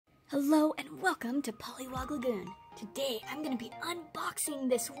Hello and welcome to Pollywog Lagoon. Today I'm going to be unboxing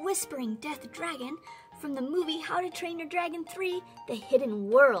this Whispering Death Dragon from the movie How to Train Your Dragon 3, The Hidden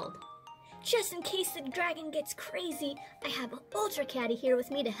World. Just in case the dragon gets crazy, I have UltraKatty here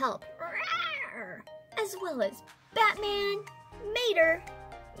with me to help. As well as Batman, Mater,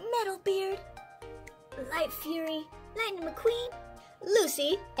 Metalbeard, Light Fury, Lightning McQueen,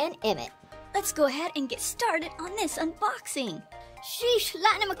 Lucy, and Emmet. Let's go ahead and get started on this unboxing. Sheesh,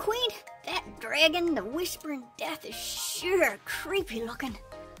 Lightning McQueen, that dragon, the Whispering Death, is sure creepy looking.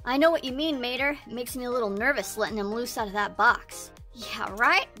 I know what you mean, Mater. It makes me a little nervous letting him loose out of that box. Yeah,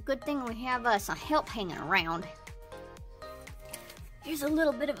 right? Good thing we have some help hanging around. Here's a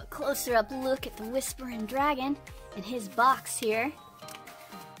little bit of a closer-up look at the Whispering Dragon and his box here.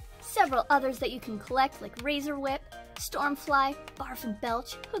 Several others that you can collect, like Razor Whip, Stormfly, Barf and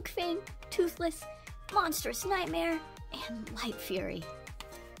Belch, Hook Fang, Toothless, Monstrous Nightmare, and Light Fury.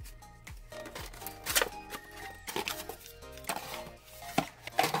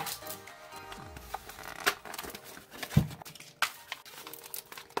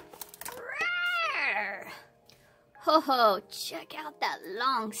 Rawr! Ho ho, check out that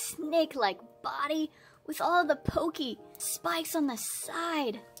long snake-like body with all the pokey spikes on the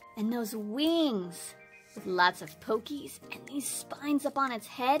side and those wings. With lots of pokies and these spines up on its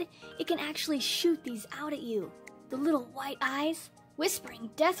head, it can actually shoot these out at you. The little white eyes. Whispering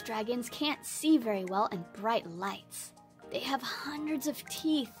Death Dragons can't see very well in bright lights. They have hundreds of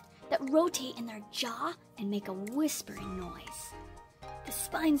teeth that rotate in their jaw and make a whispering noise. The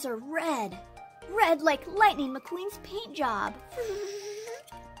spines are red. Red like Lightning McQueen's paint job.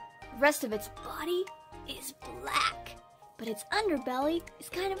 The rest of its body is black, but its underbelly is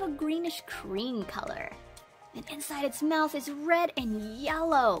kind of a greenish cream color. And inside its mouth is red and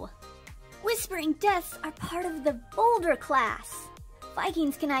yellow. Whispering Deaths are part of the Boulder class.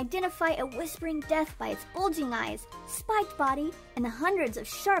 Vikings can identify a Whispering Death by its bulging eyes, spiked body, and the hundreds of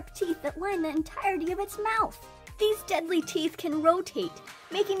sharp teeth that line the entirety of its mouth. These deadly teeth can rotate,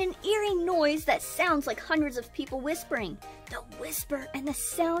 making an eerie noise that sounds like hundreds of people whispering. The whisper and the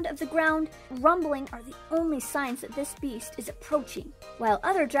sound of the ground rumbling are the only signs that this beast is approaching. While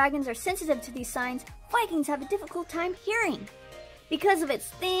other dragons are sensitive to these signs, Vikings have a difficult time hearing. Because of its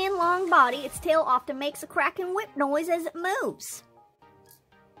thin, long body, its tail often makes a crack and whip noise as it moves.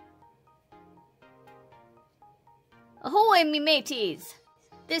 Ahoy, me mateys!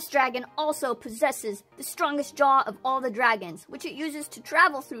 This dragon also possesses the strongest jaw of all the dragons, which it uses to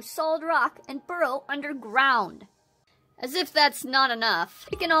travel through solid rock and burrow underground. As if that's not enough,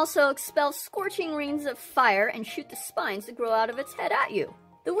 it can also expel scorching rings of fire and shoot the spines that grow out of its head at you.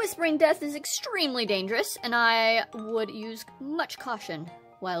 The Whispering Death is extremely dangerous, and I would use much caution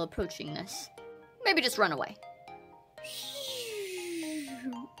while approaching this. Maybe just run away.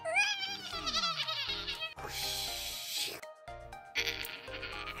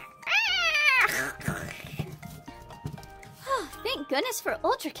 Oh, thank goodness for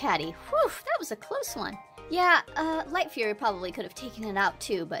UltraKatty. Whew, that was a close one. Yeah, Light Fury probably could have taken it out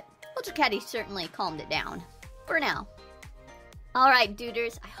too, but UltraKatty certainly calmed it down. For now. Alright,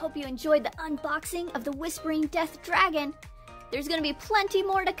 duders, I hope you enjoyed the unboxing of the Whispering Death Dragon. There's gonna be plenty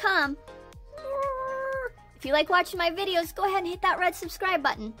more to come. If you like watching my videos, go ahead and hit that red subscribe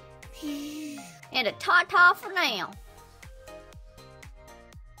button. And a ta-ta for now.